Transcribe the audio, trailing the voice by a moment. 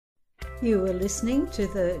You are listening to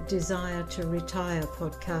the Desire to Retire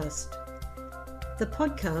podcast, the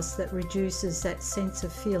podcast that reduces that sense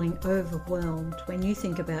of feeling overwhelmed when you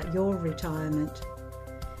think about your retirement.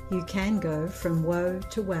 You can go from woe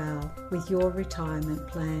to wow with your retirement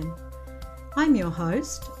plan. I'm your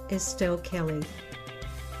host, Estelle Kelly.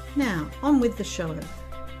 Now, on with the show.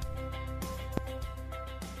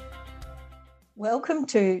 Welcome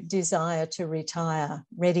to Desire to Retire,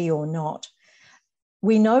 Ready or Not.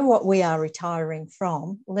 We know what we are retiring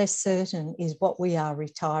from, less certain is what we are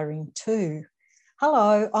retiring to.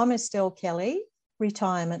 Hello, I'm Estelle Kelly,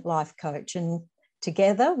 retirement life coach, and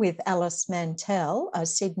together with Alice Mantell, a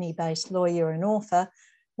Sydney-based lawyer and author,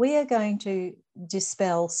 we are going to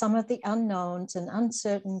dispel some of the unknowns and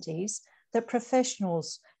uncertainties that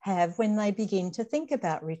professionals have when they begin to think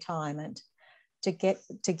about retirement.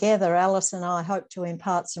 Together, Alice and I hope to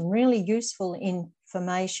impart some really useful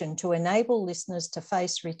information to enable listeners to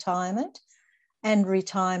face retirement and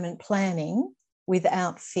retirement planning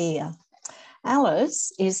without fear.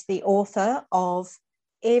 Alice is the author of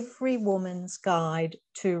Every Woman's Guide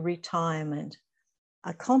to Retirement,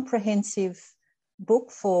 a comprehensive book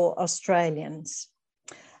for Australians.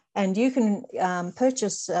 And you can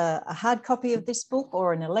purchase a hard copy of this book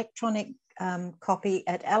or an electronic copy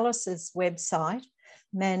at Alice's website,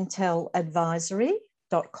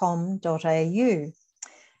 mantelladvisory.com.au.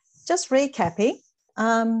 Just recapping,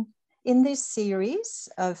 in this series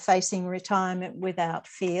of Facing Retirement Without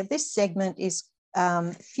Fear, this segment is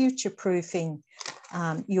future-proofing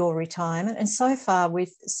your retirement. And so far,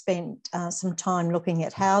 we've spent some time looking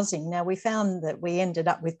at housing. Now, we found that we ended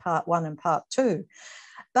up with part one and part two.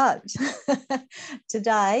 But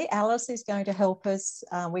today, Alice is going to help us.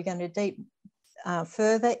 We're going to deep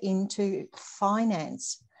further into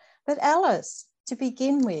finance. But Alice, to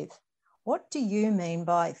begin with, what do you mean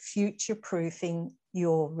by future-proofing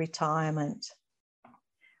your retirement?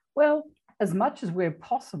 Well, as much as we're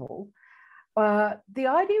possible, the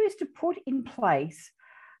idea is to put in place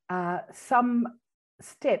some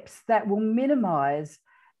steps that will minimise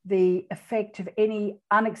the effect of any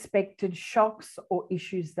unexpected shocks or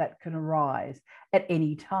issues that can arise at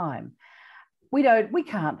any time. We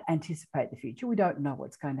can't anticipate the future. We don't know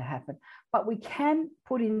what's going to happen, but we can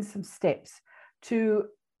put in some steps to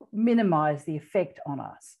minimise the effect on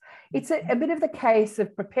us. It's a bit of the case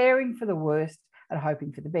of preparing for the worst and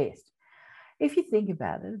hoping for the best. If you think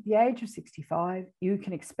about it, at the age of 65, you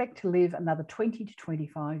can expect to live another 20 to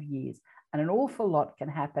 25 years, and an awful lot can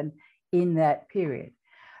happen in that period.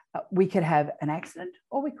 We could have an accident,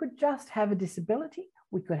 or we could just have a disability.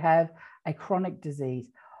 We could have a chronic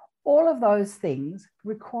disease. All of those things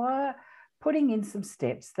require putting in some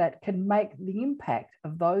steps that can make the impact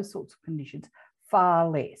of those sorts of conditions far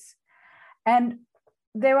less. And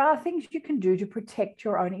there are things you can do to protect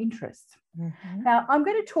your own interests. Mm-hmm. Now, I'm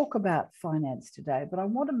going to talk about finance today, but I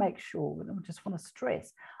want to make sure, and I just want to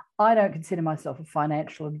stress, I don't consider myself a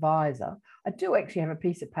financial advisor. I do actually have a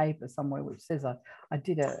piece of paper somewhere which says I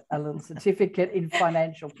did a little certificate in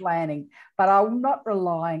financial planning, but I'm not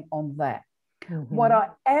relying on that. Mm-hmm. What I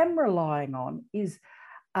am relying on is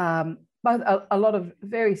both a lot of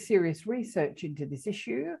very serious research into this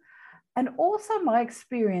issue and also my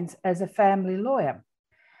experience as a family lawyer.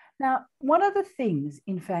 Now, one of the things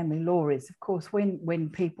in family law is, of course,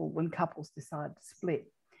 when couples decide to split,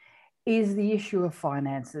 is the issue of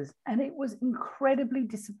finances. And it was incredibly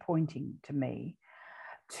disappointing to me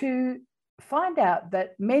to find out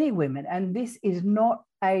that many women, and this is not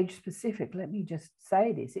age specific, let me just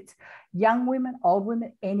say this, it's young women, old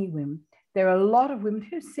women, any women. There are a lot of women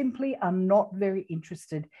who simply are not very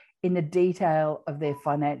interested in the detail of their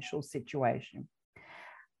financial situation.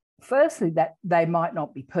 Firstly, that they might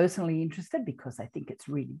not be personally interested because they think it's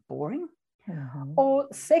really boring. Mm-hmm. Or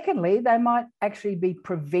secondly, they might actually be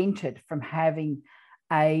prevented from having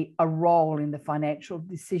a role in the financial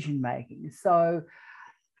decision making. So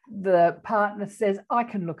the partner says, I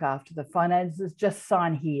can look after the finances, just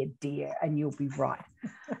sign here, dear, and you'll be right.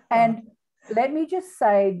 And let me just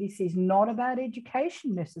say, this is not about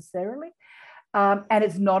education necessarily, and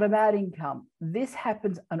it's not about income. This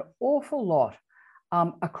happens an awful lot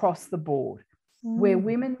across the board, where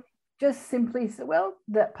women just simply say, well,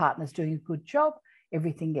 that partner's doing a good job,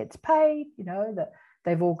 everything gets paid, that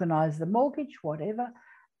they've organised the mortgage, whatever,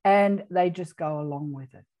 and they just go along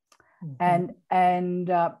with it. Mm-hmm. And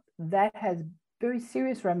that has very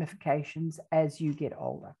serious ramifications as you get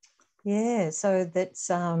older. Yeah, so that's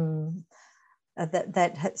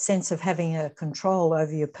that sense of having a control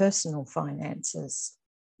over your personal finances.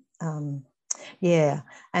 Yeah,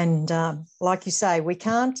 and like you say, we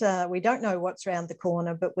don't know what's around the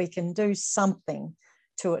corner, but we can do something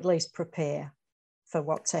to at least prepare for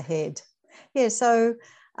what's ahead. Yeah, so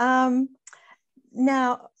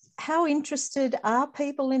now, how interested are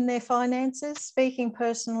people in their finances? Speaking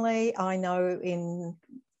personally, I know in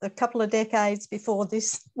a couple of decades before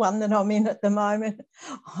this one that I'm in at the moment,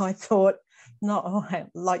 I thought, not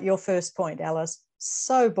like your first point, Alice,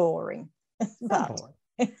 so boring. But boring.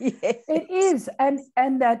 Yes. It is,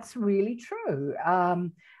 and that's really true.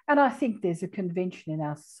 And I think there's a convention in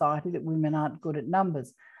our society that women aren't good at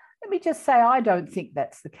numbers. Let me just say, I don't think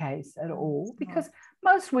that's the case at all, because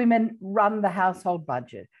most women run the household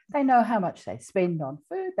budget. They know how much they spend on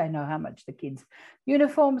food. They know how much the kids'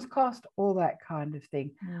 uniforms cost, all that kind of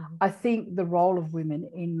thing. I think the role of women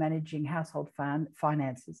in managing household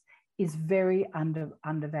finances is very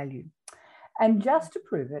undervalued. And just to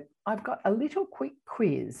prove it, I've got a little quick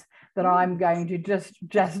quiz that I'm going to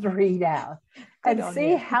just read out and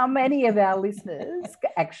see how many of our listeners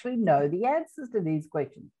actually know the answers to these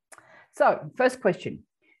questions. So, first question,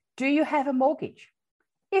 do you have a mortgage?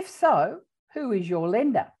 If so, who is your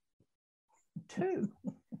lender? 2,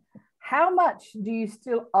 how much do you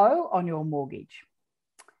still owe on your mortgage?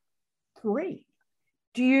 3,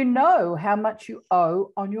 do you know how much you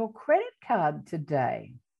owe on your credit card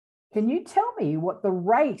today? Can you tell me what the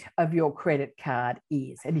rate of your credit card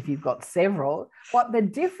is? And if you've got several, what the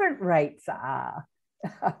different rates are?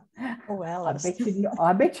 Oh, Alice.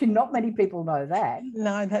 I bet you not many people know that.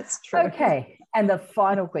 No, that's true. Okay. And the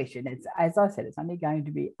final question, as I said, it's only going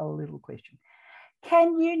to be a little question.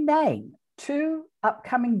 Can you name 2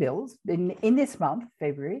 upcoming bills in this month,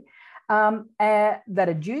 February, that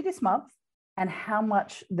are due this month and how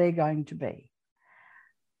much they're going to be?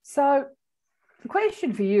 So the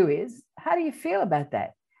question for you is, how do you feel about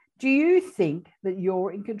that? Do you think that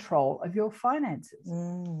you're in control of your finances?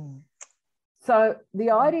 So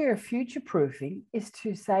the idea of future-proofing is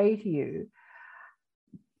to say to you,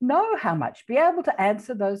 know how much, be able to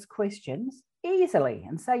answer those questions easily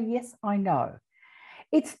and say, yes, I know.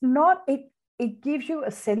 It's not, it gives you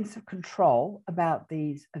a sense of control about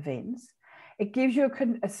these events. It gives you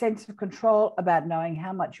a sense of control about knowing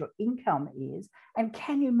how much your income is and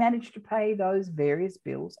can you manage to pay those various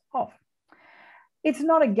bills off. It's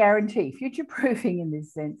not a guarantee. Future-proofing in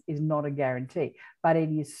this sense is not a guarantee, but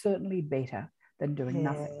it is certainly better than doing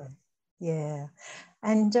nothing. Yeah.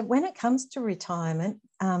 And when it comes to retirement,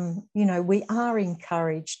 you know, we are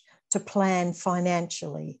encouraged to plan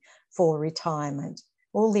financially for retirement.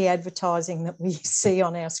 All the advertising that we see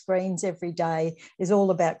on our screens every day is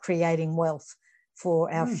all about creating wealth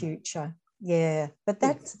for our future. Yeah. But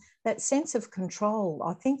that sense of control,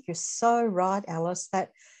 I think you're so right, Alice,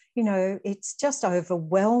 that, you know, it's just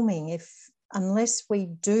overwhelming unless we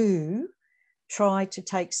do try to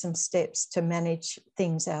take some steps to manage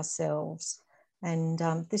things ourselves. And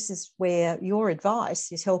this is where your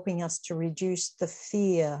advice is helping us to reduce the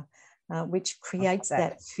fear, which creates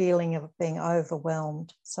that feeling of being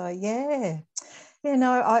overwhelmed. So, I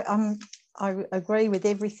agree with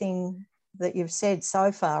everything that you've said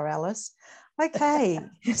so far, Alice. Okay,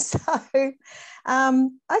 so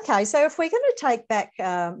if we're going to take back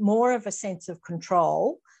more of a sense of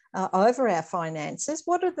control over our finances,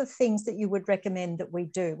 what are the things that you would recommend that we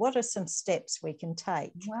do? What are some steps we can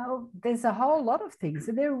take? Well, there's a whole lot of things,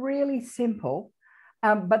 and they're really simple,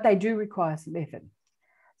 but they do require some effort.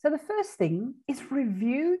 So the first thing is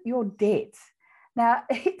review your debts. Now,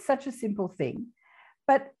 it's such a simple thing,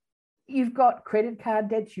 but you've got credit card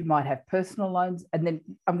debts, you might have personal loans, and then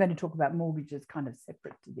I'm going to talk about mortgages kind of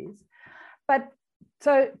separate to this. But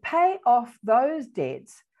so pay off those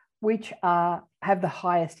debts which have the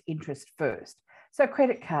highest interest first. So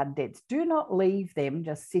credit card debts, do not leave them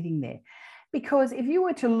just sitting there. Because if you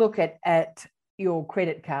were to look at your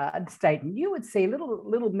credit card statement, you would see a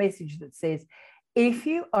little message that says, if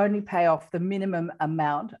you only pay off the minimum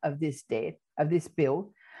amount of this debt, of this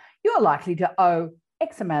bill, you're likely to owe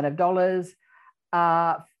X amount of dollars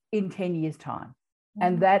in 10 years' time.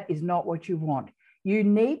 And that is not what you want. You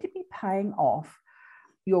need to be paying off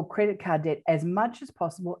your credit card debt as much as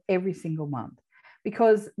possible every single month,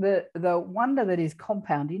 because the wonder that is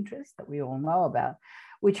compound interest that we all know about,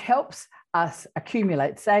 which helps us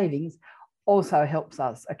accumulate savings, also helps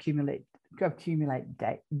us accumulate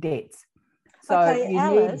debts. So okay,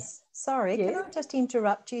 Alice, sorry, yes? Can I just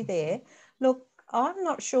interrupt you there? Look, I'm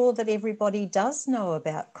not sure that everybody does know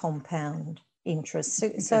about compound interest.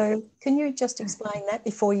 So can you just explain that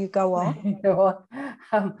before you go on? Well,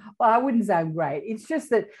 I wouldn't say I'm great. It's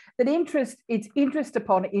just that interest, it's interest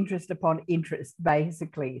upon interest upon interest,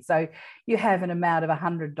 basically. So you have an amount of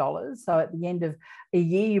 $100. So at the end of a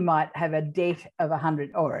year, you might have a debt of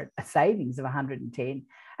 100 or a savings of 110.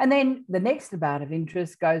 And then the next amount of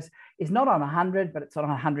interest is not on 100, but it's on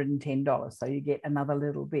 $110. So you get another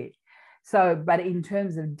little bit. So, but in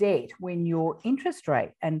terms of debt, when your interest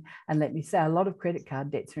rate, and let me say, a lot of credit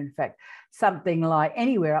card debts are in fact something like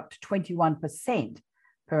anywhere up to 21%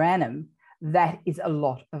 per annum, that is a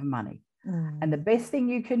lot of money. And the best thing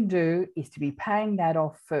you can do is to be paying that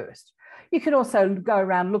off first. You can also go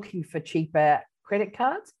around looking for cheaper credit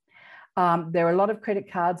cards. There are a lot of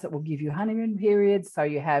credit cards that will give you honeymoon periods. So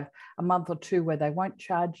you have a month or two where they won't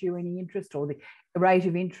charge you any interest, or the rate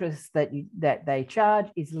of interest that they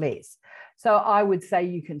charge is less. So I would say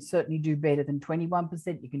you can certainly do better than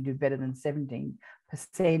 21%. You can do better than 17%.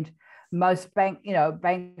 Most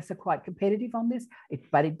banks are quite competitive on this,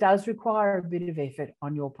 but it does require a bit of effort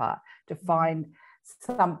on your part to find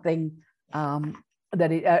something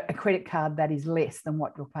a credit card that is less than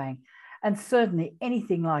what you're paying. And certainly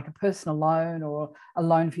anything like a personal loan or a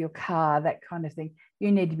loan for your car, that kind of thing,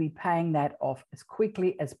 you need to be paying that off as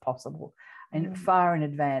quickly as possible and far in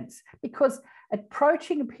advance, because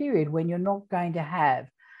approaching a period when you're not going to have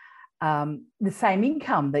the same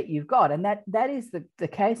income that you've got, and that is the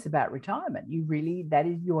case about retirement. You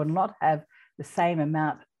will not have the same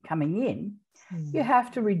amount coming in. You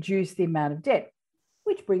have to reduce the amount of debt,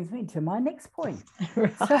 which brings me to my next point.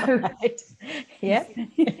 Right. So, yeah,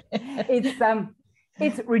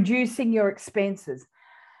 it's reducing your expenses.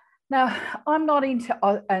 Now, I'm not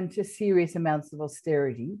into serious amounts of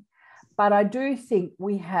austerity, but I do think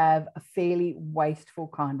we have a fairly wasteful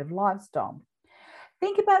kind of lifestyle.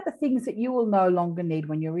 Think about the things that you will no longer need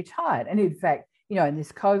when you're retired. And in fact, in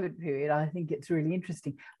this COVID period, I think it's really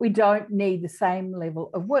interesting. We don't need the same level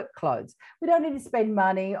of work clothes. We don't need to spend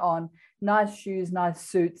money on nice shoes, nice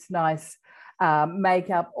suits, nice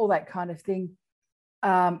makeup, all that kind of thing.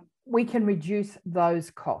 We can reduce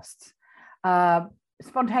those costs.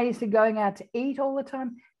 Spontaneously going out to eat all the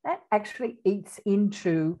time, that actually eats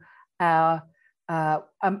into our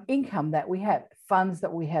income that we have, funds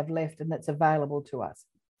that we have left and that's available to us.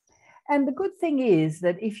 And the good thing is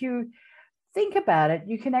that if you think about it,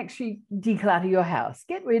 you can actually declutter your house,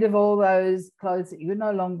 get rid of all those clothes that you're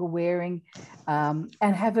no longer wearing, and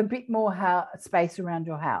have a bit more space around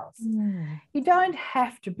your house. You don't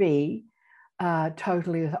have to be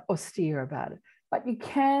totally austere about it, but you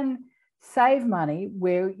can save money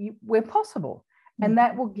where possible, and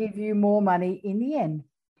that will give you more money in the end.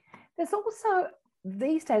 There's also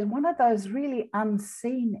these days one of those really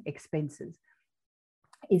unseen expenses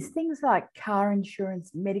is things like car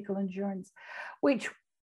insurance, medical insurance, which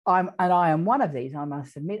I am one of these, I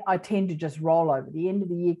must admit. I tend to just roll over. The end of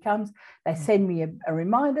the year comes, they send me a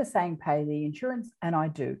reminder saying pay the insurance, and I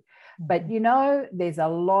do. But there's a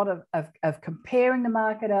lot of comparing the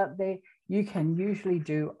market out there. You can usually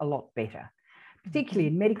do a lot better, particularly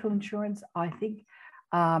in medical insurance. I think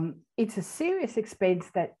it's a serious expense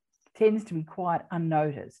that tends to be quite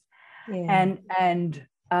unnoticed, and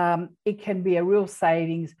it can be a real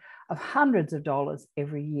savings of hundreds of dollars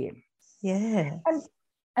every year. Yeah.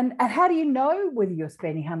 And how do you know whether you're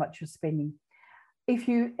spending, how much you're spending? If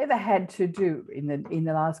you ever had to do in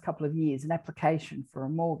the last couple of years an application for a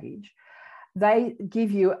mortgage, they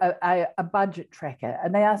give you a budget tracker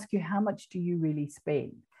and they ask you how much do you really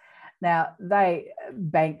spend. Now,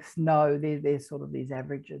 banks know there's sort of these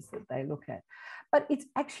averages that they look at, but it's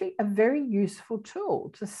actually a very useful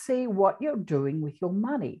tool to see what you're doing with your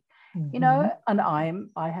money. And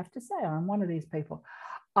I have to say, I'm one of these people.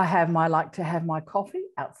 I like to have my coffee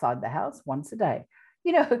outside the house once a day.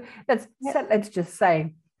 So let's just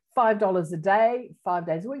say $5 a day, 5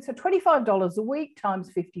 days a week. So $25 a week times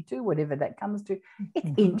 52, whatever that comes to, it's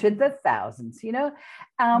into the thousands,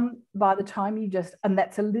 by the time and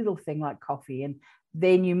that's a little thing like coffee. And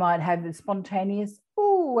then you might have the spontaneous,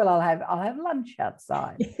 I'll have lunch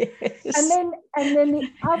outside. Yes. And then the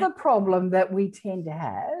other problem that we tend to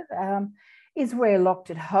have is we're locked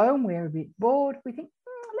at home, we're a bit bored. We think,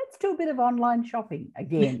 let's do a bit of online shopping.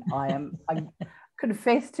 Again, I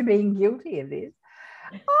confess to being guilty of this.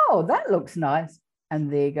 Oh, that looks nice.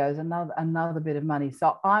 And there goes another bit of money.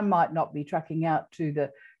 So I might not be trucking out to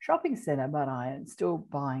the shopping centre, but I am still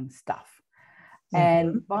buying stuff.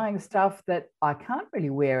 And buying stuff that I can't really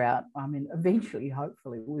wear out. I mean, eventually,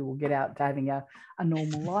 hopefully, we will get out to having a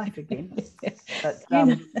normal life again. But,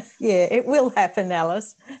 it will happen,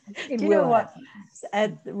 Alice. It will happen.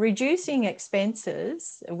 At reducing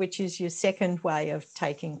expenses, which is your second way of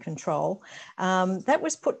taking control, that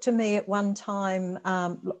was put to me at one time,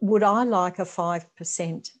 would I like a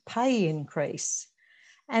 5% pay increase?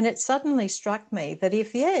 And it suddenly struck me that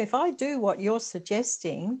if I do what you're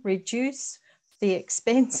suggesting, reduce the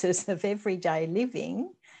expenses of everyday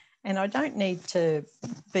living And I don't need to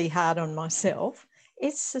be hard on myself.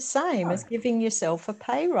 It's the same as giving yourself a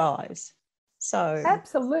pay rise. So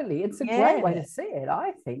absolutely, it's a great way to see it,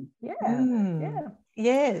 I think.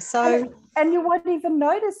 Yeah. So and you won't even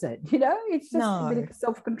notice it, it's just a bit of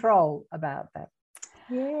self-control about that.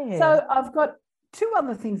 Yeah. So I've got two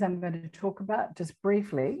other things I'm going to talk about just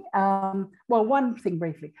briefly. One thing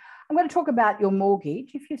briefly. I'm going to talk about your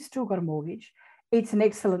mortgage. If you've still got a mortgage, it's an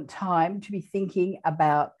excellent time to be thinking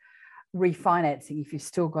about refinancing if you've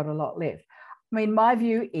still got a lot left. I mean, my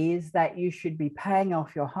view is that you should be paying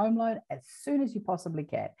off your home loan as soon as you possibly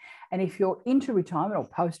can. And if you're into retirement or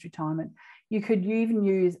post-retirement, you could even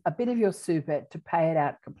use a bit of your super to pay it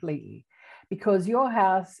out completely, because your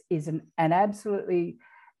house is an absolutely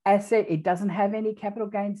asset. It doesn't have any capital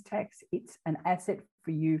gains tax. It's an asset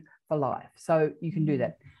for you for life. So you can do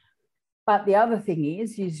that. But the other thing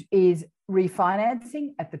is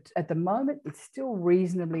refinancing at the moment, it's still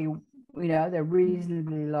reasonably, they're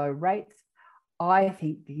reasonably low rates. I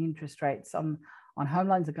think the interest rates on home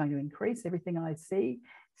loans are going to increase. Everything I see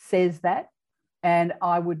says that. And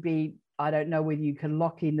I don't know whether you can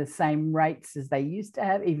lock in the same rates as they used to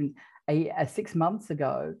have, even 6 months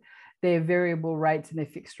ago. Their variable rates and their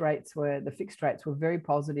fixed rates were very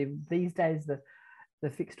positive. These days, the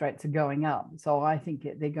fixed rates are going up. So I think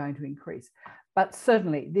they're going to increase. But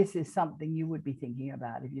certainly, this is something you would be thinking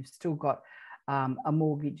about if you've still got a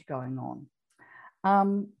mortgage going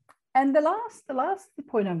on. And the last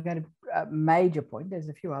point I'm going to, major point, there's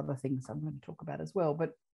a few other things I'm going to talk about as well,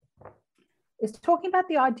 but it's talking about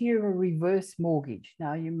the idea of a reverse mortgage.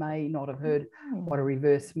 Now, you may not have heard what a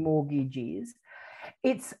reverse mortgage is.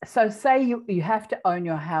 So say you have to own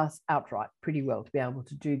your house outright pretty well to be able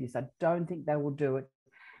to do this. I don't think they will do it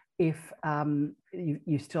if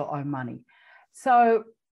you still owe money. So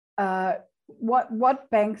what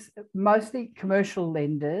banks, mostly commercial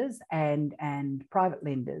lenders and private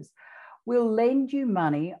lenders, will lend you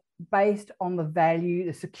money based on the value,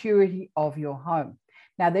 the security of your home.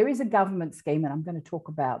 Now, there is a government scheme, and I'm going to talk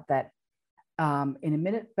about that in a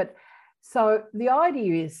minute. But so the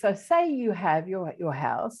idea is, so say you have your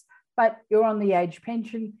house, but you're on the age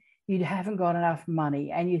pension, you haven't got enough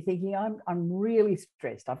money, and you're thinking, I'm really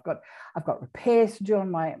stressed. I've got repairs to do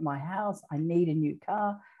on my house. I need a new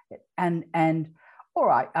car, and all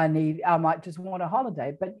right, I might just want a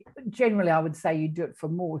holiday. But generally, I would say you do it for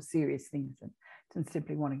more serious things than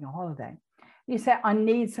simply wanting a holiday. You say, I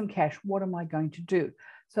need some cash. What am I going to do?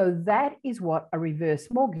 So that is what a reverse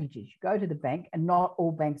mortgage is. You go to the bank, and not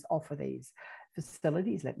all banks offer these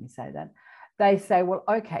facilities, let me say that. They say, well,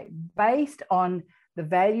 okay, based on the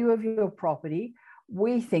value of your property,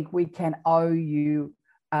 we think we can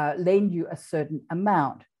lend you a certain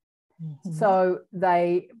amount. Mm-hmm. So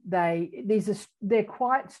they're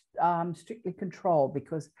quite strictly controlled,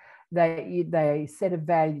 because they set a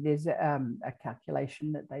value. There's a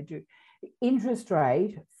calculation that they do. The interest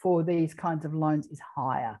rate for these kinds of loans is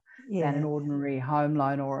higher than an ordinary home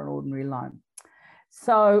loan or an ordinary loan.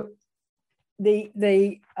 So the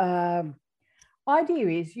idea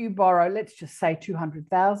is you borrow, let's just say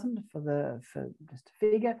 200,000 for just a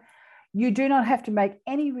figure. You do not have to make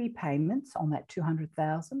any repayments on that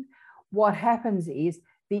 200,000. What happens is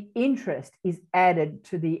the interest is added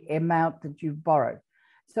to the amount that you've borrowed.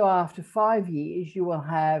 So after 5 years, you will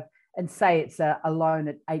have, and say it's a loan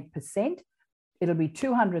at 8%, it'll be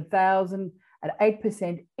 200,000 at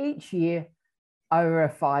 8% each year over a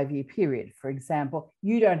 5-year period. For example,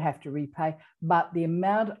 you don't have to repay, but the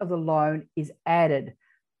amount of the loan is added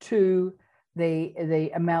to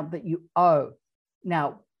the amount that you owe.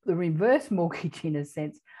 Now, the reverse mortgage, in a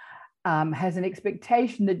sense, has an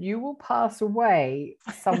expectation that you will pass away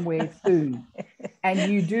somewhere soon,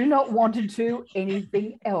 and you do not want to do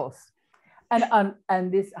anything else.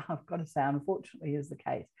 And this, I've got to say, unfortunately, is the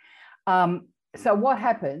case. So what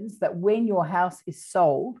happens that when your house is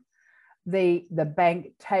sold, the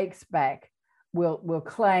bank takes back, will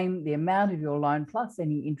claim the amount of your loan plus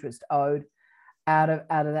any interest owed out of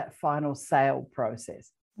that final sale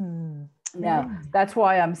process. Now, that's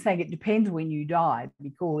why I'm saying it depends when you die,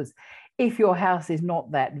 because if your house is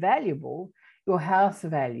not that valuable, your house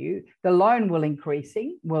value, the loan will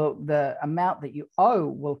increasing, the amount that you owe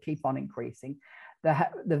will keep on increasing.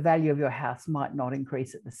 The value of your house might not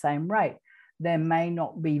increase at the same rate. There may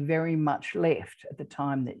not be very much left at the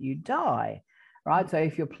time that you die, right? So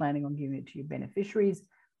if you're planning on giving it to your beneficiaries,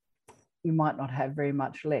 you might not have very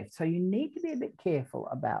much left. So you need to be a bit careful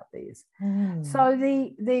about these. So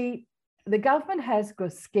the government has got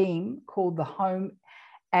a scheme called the Home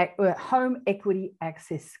Equity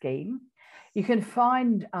Access Scheme. You can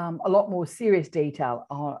find a lot more serious detail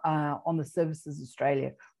on the Services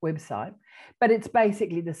Australia website, but it's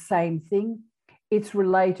basically the same thing. It's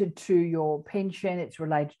related to your pension. It's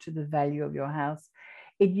related to the value of your house.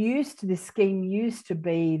 This scheme used to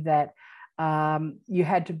be that you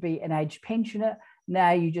had to be an aged pensioner.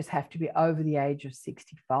 Now you just have to be over the age of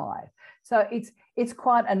 65. So it's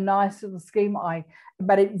quite a nice little scheme.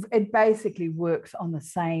 But it basically works on the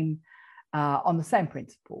same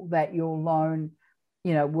principle, that your loan,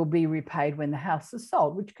 will be repaid when the house is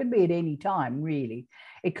sold, which could be at any time, really.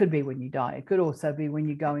 It could be when you die. It could also be when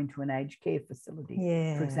you go into an aged care facility,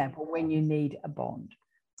 for example, when you need a bond.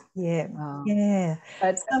 Yeah,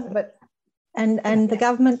 And the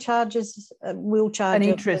government will charge an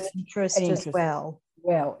interest as well.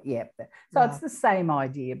 Well, yeah. So it's the same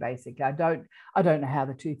idea, basically. I don't know how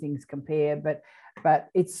the two things compare, but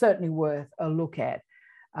it's certainly worth a look at.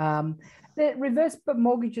 The reverse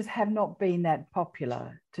mortgages have not been that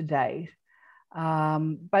popular to date.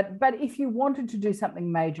 But if you wanted to do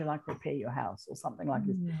something major like repair your house or something like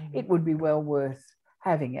this, it would be well worth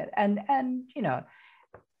having it. And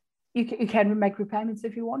you can make repayments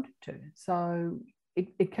if you wanted to. So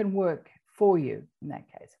it can work for you in that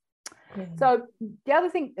case. Yeah. So the other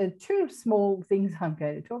thing, two small things I'm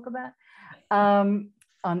going to talk about. In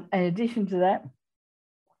addition to that,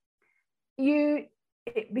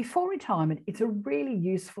 before retirement, it's a really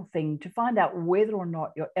useful thing to find out whether or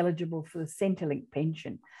not you're eligible for the Centrelink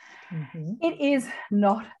pension. Mm-hmm. It is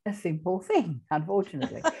not a simple thing,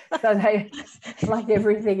 unfortunately. So like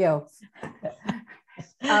everything else.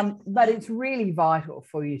 But it's really vital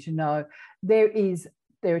for you to know there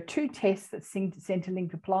are two tests that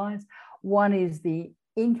Centrelink applies. One is the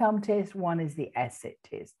income test, one is the asset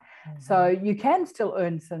test. Mm-hmm. So you can still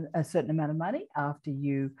earn a certain amount of money after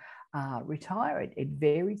you retire. It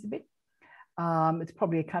varies a bit. It's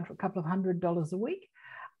probably a couple of $100 a week.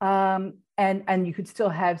 And you could still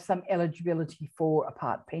have some eligibility for a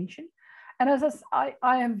part pension. And as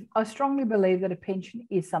I strongly believe that a pension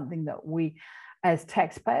is something that we, as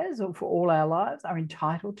taxpayers or for all our lives, are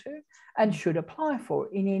entitled to and should apply for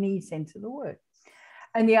in any sense of the word.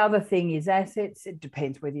 And the other thing is assets. It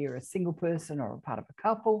depends whether you're a single person or a part of a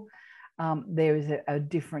couple. There is a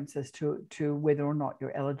difference as to whether or not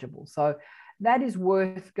you're eligible. So that is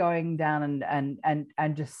worth going down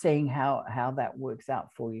and just seeing how that works out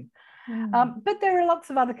for you. But there are lots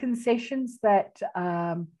of other concessions that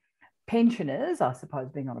pensioners, I suppose,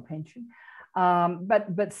 being on a pension,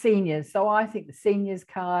 but seniors. So I think the seniors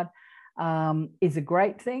card is a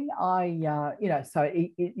great thing.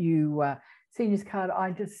 Seniors card.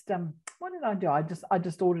 I just what did I do? I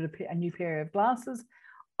just ordered a new pair of glasses.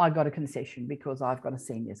 I got a concession because I've got a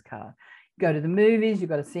seniors card. Go to the movies, you've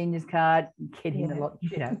got a seniors card, get in a lot,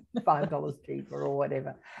 $5 cheaper or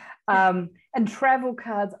whatever. And travel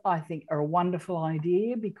cards, I think, are a wonderful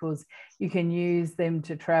idea because you can use them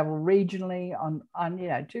to travel regionally on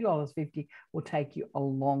 $2.50 will take you a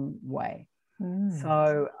long way.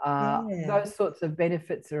 So those sorts of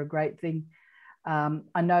benefits are a great thing.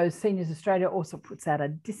 I know Seniors Australia also puts out a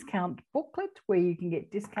discount booklet where you can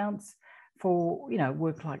get discounts for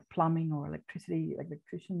work like plumbing or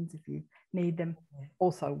electricians if you need them.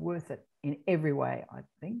 Also worth it in every way, I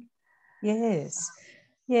think. Yes.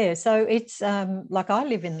 Yeah, so it's like I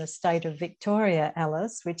live in the state of Victoria,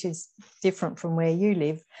 Alice, which is different from where you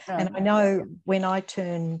live. And I know when I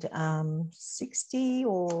turned 60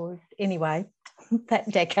 or anyway, that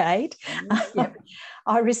decade,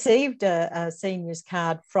 I received a seniors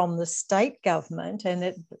card from the state government,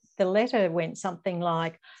 and the letter went something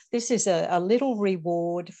like, this is a little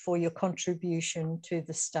reward for your contribution to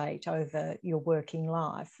the state over your working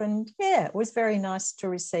life. And yeah, it was very nice to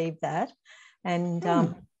receive that and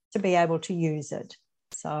to be able to use it.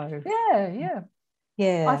 So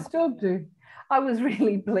yeah, I still do. I was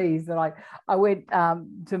really pleased that I went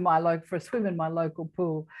to for a swim in my local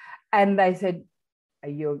pool, and they said, Are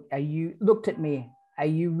you looked at me? Are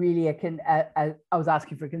you really I was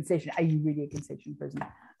asking for a concession. Are you really a concession person?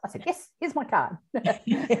 I said, yes, here's my card.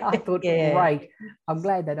 I thought, great. I'm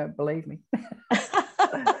glad they don't believe me.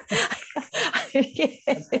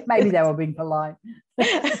 Maybe they were being polite.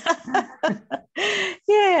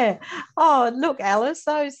 Yeah. Oh, look, Alice,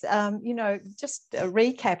 those, just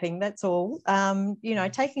recapping, that's all,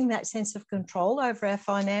 taking that sense of control over our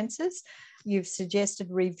finances. You've suggested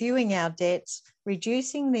reviewing our debts,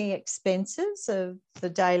 reducing the expenses of the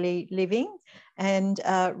daily living, and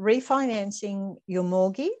refinancing your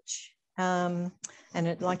mortgage. And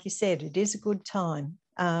like you said, it is a good time.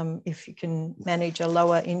 if you can manage a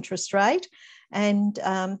lower interest rate. And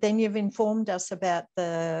then you've informed us about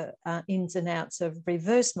the ins and outs of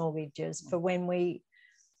reverse mortgages for when we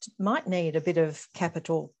might need a bit of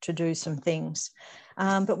capital to do some things.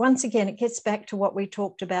 But once again, it gets back to what we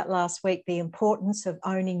talked about last week, the importance of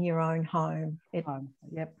owning your own home. It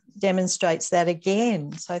demonstrates that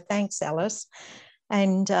again. So thanks, Alice.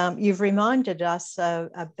 And you've reminded us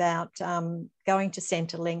about going to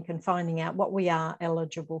Centrelink and finding out what we are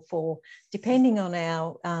eligible for, depending on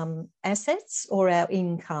our assets or our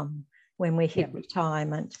income when we hit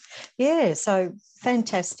retirement. Yeah, so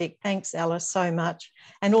fantastic. Thanks, Alice, so much.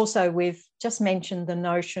 And also we've just mentioned the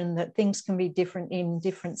notion that things can be different in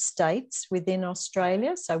different states within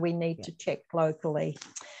Australia, so we need to check locally.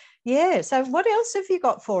 Yeah, so what else have you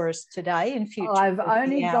got for us today in future? I've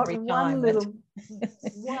only got one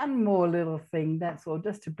more little thing, that's all,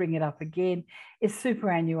 just to bring it up again, is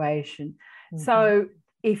superannuation. So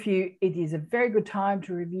it is a very good time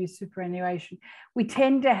to review superannuation. We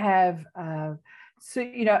tend to have a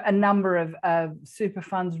number of super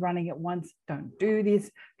funds running at once. Don't do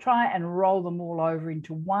this. Try and roll them all over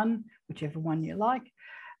into one, whichever one you like.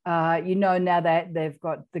 Now that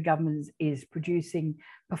the government is producing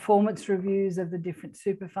performance reviews of the different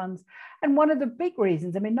super funds. And one of the big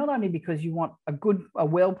reasons, I mean, not only because you want a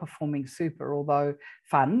well-performing super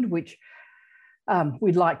fund, which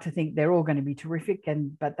we'd like to think they're all going to be terrific,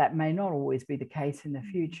 but that may not always be the case in the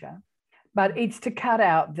future. But it's to cut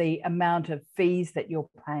out the amount of fees that you're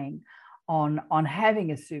paying on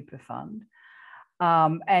having a super fund.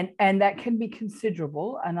 And that can be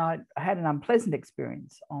considerable. And I had an unpleasant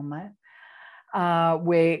experience on that,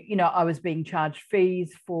 where, I was being charged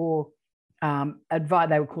fees for advice.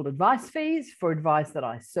 They were called advice fees for advice that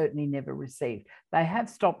I certainly never received. They have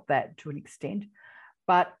stopped that to an extent.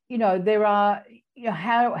 But, there are,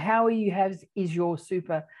 how is your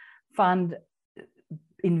super fund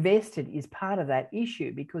invested is part of that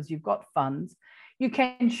issue, because you've got funds. You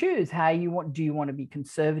can choose how you want. Do you want to be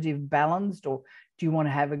conservative, balanced, or do you want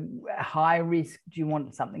to have a high risk? Do you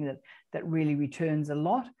want something that really returns a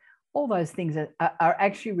lot? All those things are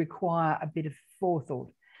actually require a bit of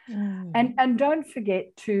forethought. And don't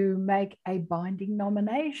forget to make a binding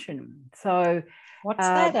nomination. So what's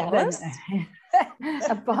that, Alice?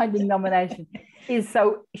 A binding nomination is,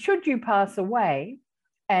 so should you pass away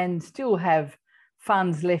and still have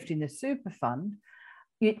funds left in the super fund,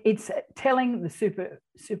 it's telling the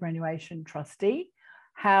superannuation trustee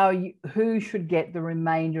who should get the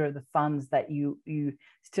remainder of the funds that you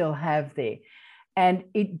still have there. And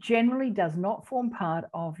it generally does not form part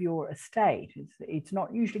of your estate. It's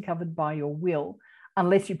not usually covered by your will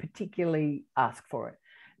unless you particularly ask for it.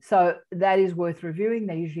 So that is worth reviewing.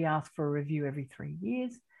 They usually ask for a review every 3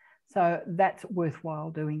 years. So that's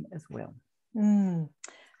worthwhile doing as well.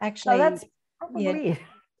 Actually, so that's probably it.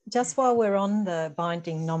 Just while we're on the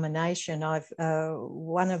binding nomination,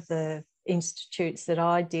 one of the institutes that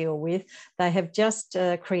I deal with, they have just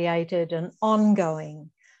created an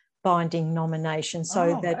ongoing binding nomination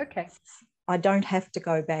so that I don't have to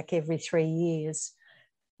go back every 3 years.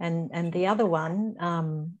 And the other one,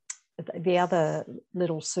 the other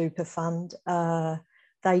little super fund,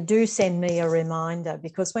 they do send me a reminder,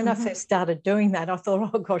 because when I first started doing that, I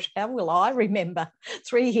thought, oh gosh, how will I remember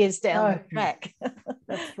 3 years down the track?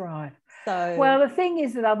 That's right. So, well, the thing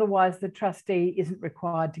is that otherwise the trustee isn't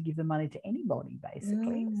required to give the money to anybody,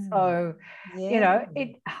 basically. So,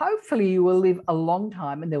 it hopefully you will live a long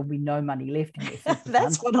time and there'll be no money left in your super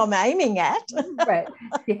that's fund. what I'm aiming at. Right.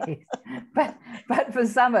 Yes. But for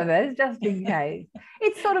some of us, just in case,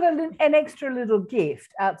 it's sort of an extra little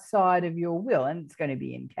gift outside of your will, and it's going to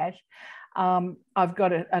be in cash. I've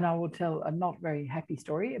got it, and I will tell a not very happy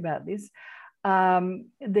story about this.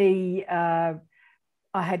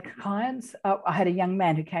 I had clients. I had a young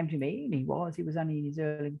man who came to me, and he was only in his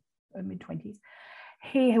early mid-20s.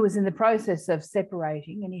 He was in the process of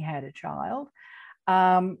separating, and he had a child.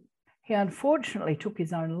 He unfortunately took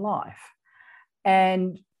his own life,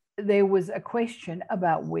 and there was a question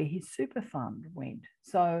about where his super fund went.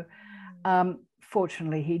 So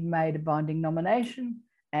fortunately, he'd made a binding nomination,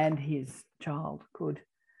 and his child could,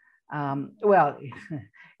 it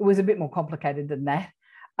was a bit more complicated than that.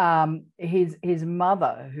 His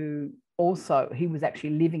mother, who also, he was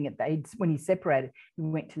actually living at when he separated, he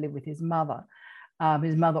went to live with his mother.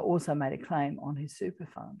 His mother also made a claim on his super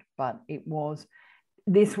fund, but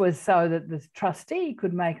this was so that the trustee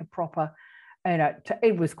could make a proper,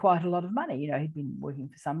 it was quite a lot of money. He'd been working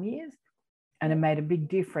for some years, and it made a big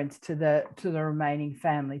difference to the remaining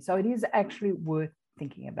family. So it is actually worth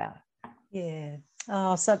thinking about. Yeah,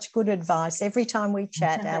 Oh, such good advice every time we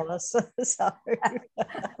chat, Alice. So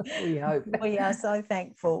we hope. We are so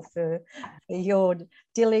thankful for your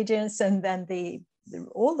diligence and then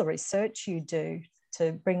all the research you do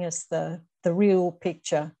to bring us the real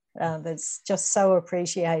picture. That's just so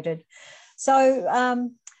appreciated.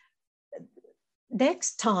 So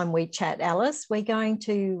next time we chat, Alice, we're going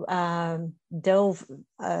to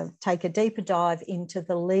take a deeper dive into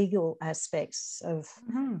the legal aspects of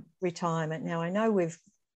retirement. Now, I know we've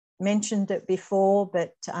mentioned it before,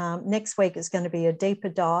 but next week is going to be a deeper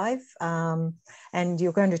dive, and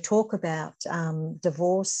you're going to talk about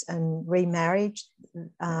divorce and remarriage.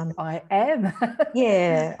 I am.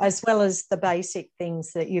 Yeah, as well as the basic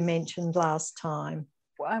things that you mentioned last time.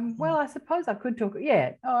 Well, I suppose I could talk.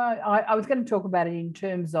 Yeah, I was going to talk about it in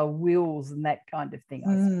terms of wills and that kind of thing,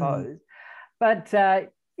 I suppose. But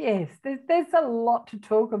yes, there's a lot to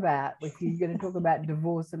talk about if you're going to talk about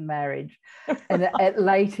divorce and marriage, and at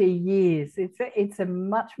later years, it's a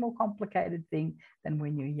much more complicated thing than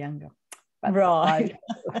when you're younger. But right.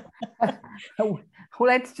 Well,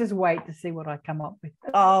 let's just wait to see what I come up with.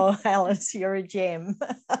 Oh, Alice, you're a gem.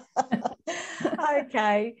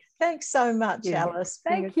 Okay. Thanks so much, Alice.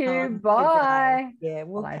 Thank you. Bye. Today. Yeah,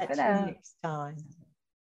 we'll catch you next time.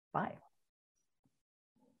 Bye.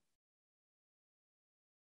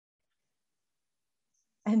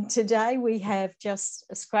 And today we have just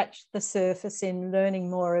scratched the surface in learning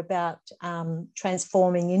more about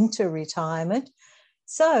transforming into retirement.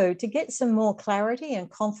 So to get some more clarity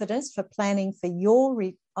and confidence for planning for your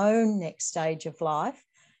own next stage of life,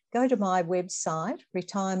 go to my website,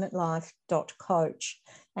 retirementlife.coach.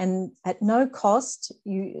 And at no cost,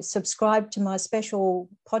 you subscribe to my special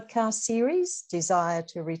podcast series, Desire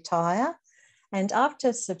to Retire. And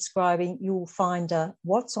after subscribing, you'll find a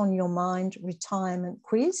What's on Your Mind retirement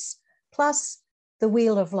quiz, plus the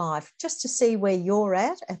Wheel of Life, just to see where you're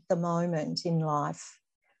at the moment in life.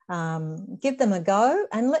 Give them a go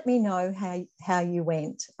and let me know how you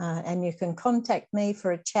went. And you can contact me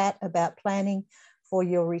for a chat about planning for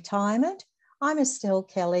your retirement. I'm Estelle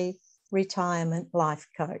Kelly, Retirement Life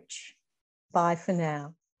Coach. Bye for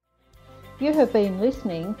now. You have been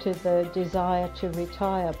listening to the Desire to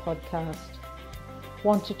Retire podcast.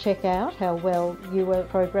 Want to check out how well you are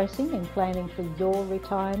progressing in planning for your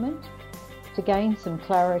retirement? To gain some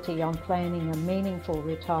clarity on planning a meaningful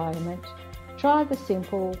retirement, try the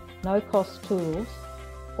simple, no-cost tools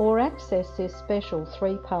or access this special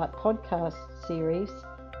 3-part podcast series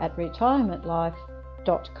at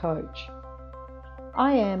retirementlife.coach.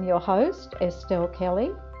 I am your host, Estelle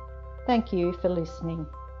Kelly. Thank you for listening.